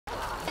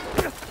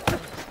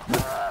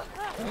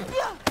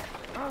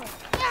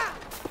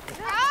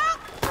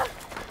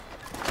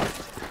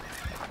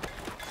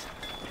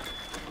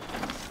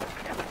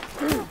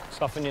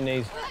Soften your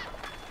knees.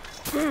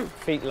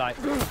 Feet light.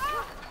 Your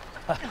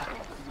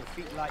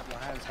feet light, your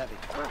hands heavy.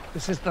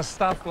 This is the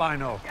stuff,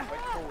 Lino.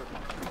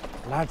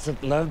 Lads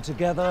that learn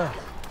together,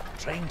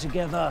 train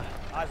together,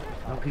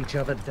 knock each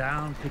other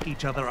down, pick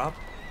each other up.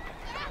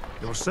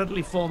 You'll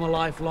certainly form a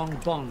lifelong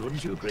bond,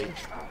 wouldn't you agree?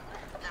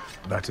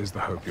 That is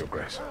the hope, Your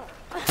Grace.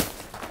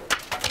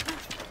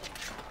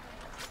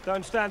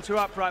 Don't stand too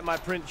upright, my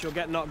prince. You'll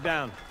get knocked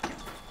down.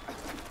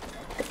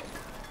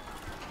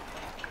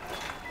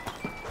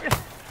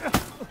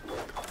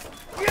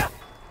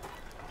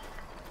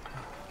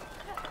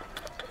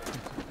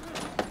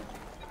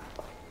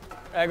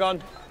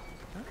 Aegon.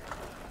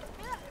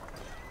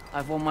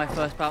 I've won my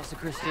first bouts to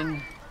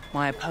Criston.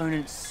 My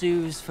opponent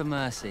sues for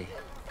mercy.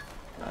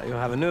 You'll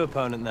have a new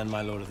opponent then,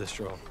 my Lord of the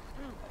Straw.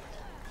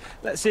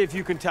 Let's see if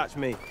you can touch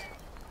me.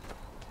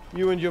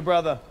 You and your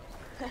brother.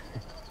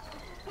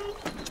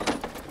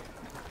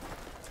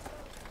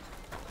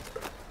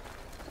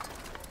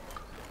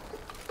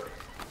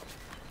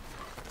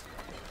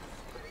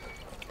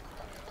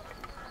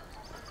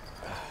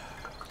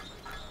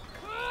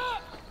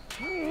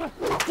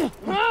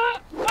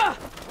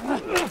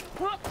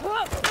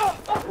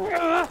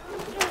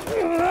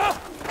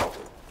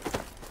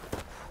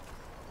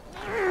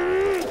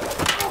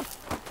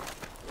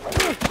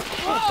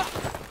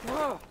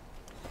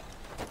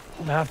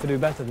 I have to do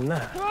better than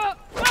that.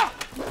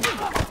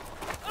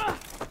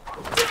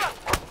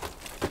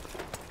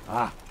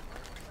 Ah.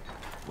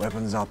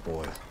 Weapons up,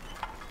 boys.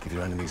 Give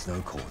your enemies no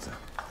quarter.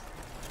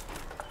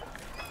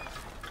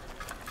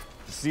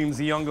 It seems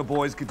the younger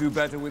boys could do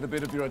better with a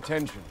bit of your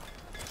attention,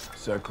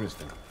 Sir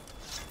Criston.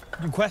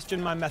 You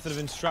question my method of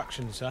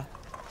instruction, sir?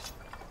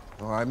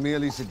 Well, I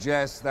merely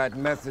suggest that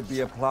method be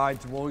applied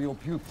to all your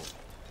pupils.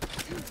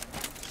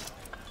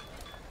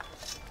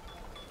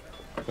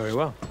 Very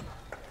well.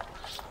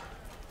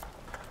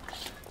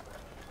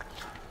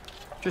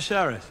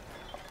 Dracarys.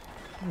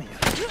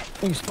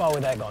 You spar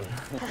with Aegon.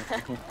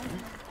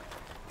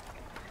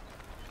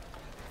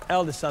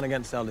 Eldest son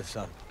against eldest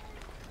son.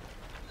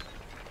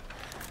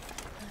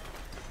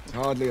 It's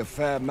hardly a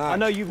fair match. I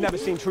know you've never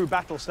seen true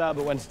battle, sir,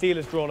 but when steel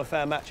is drawn, a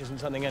fair match isn't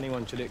something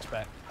anyone should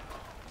expect.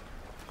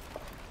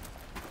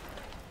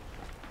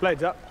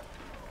 Blades up.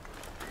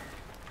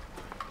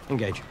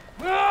 Engage.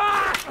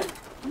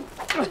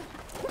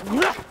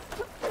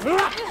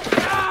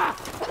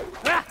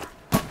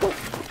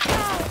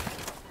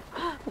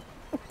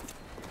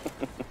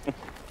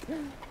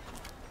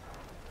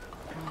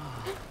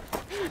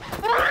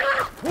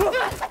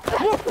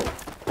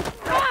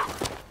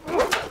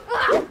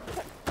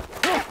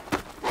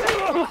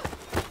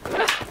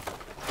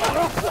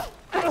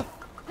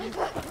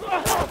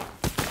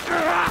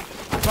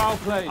 Foul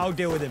play. I'll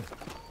deal with him.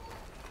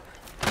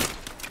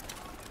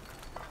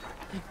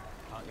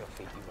 Plant your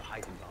feet, use a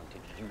height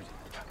advantage, use it.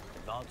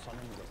 Advance on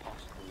him with a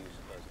possible use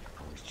of those.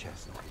 On his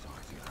chest, not his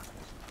eyes, you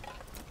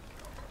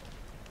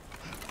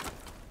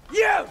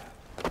have.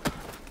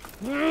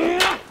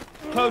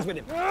 Close with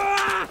him.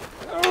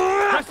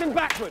 Press him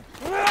backward.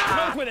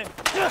 Close with him.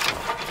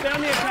 Stay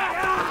on the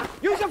attack.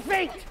 Use your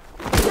feet.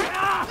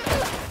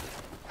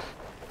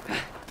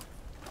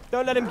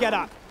 Don't let him get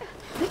up.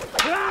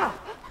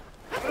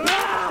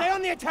 Stay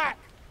on the attack.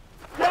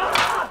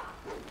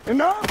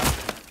 Enough!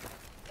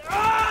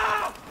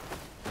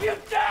 You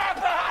dare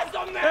put hands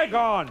on me!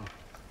 Aegon!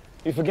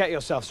 You forget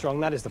yourself, Strong.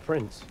 That is the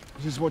prince.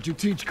 This is what you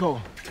teach, Cole.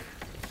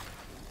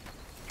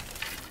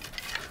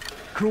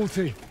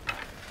 Cruelty.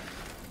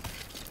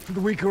 To the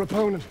weaker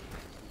opponent.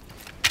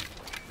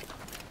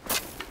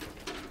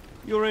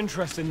 Your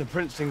interest in the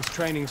princeling's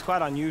training is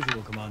quite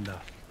unusual, Commander.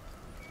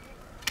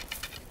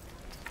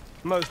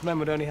 Most men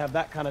would only have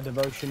that kind of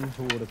devotion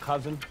toward a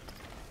cousin,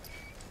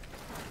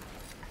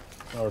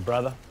 or a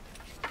brother,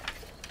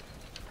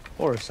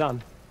 or a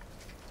son.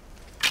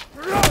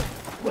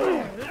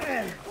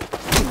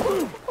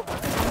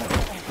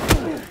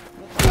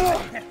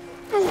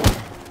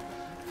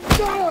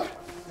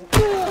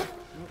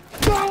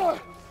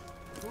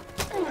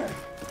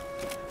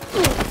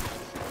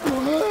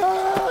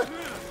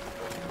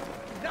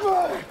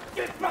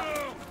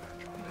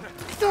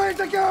 Say it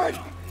again!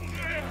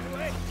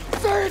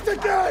 Say it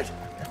again!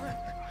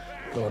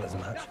 Lord as a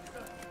match.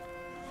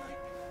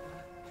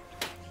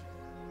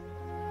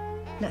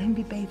 Let him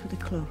be bathed with a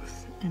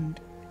cloth, and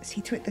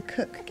see to it the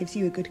cook gives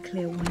you a good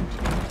clear wine.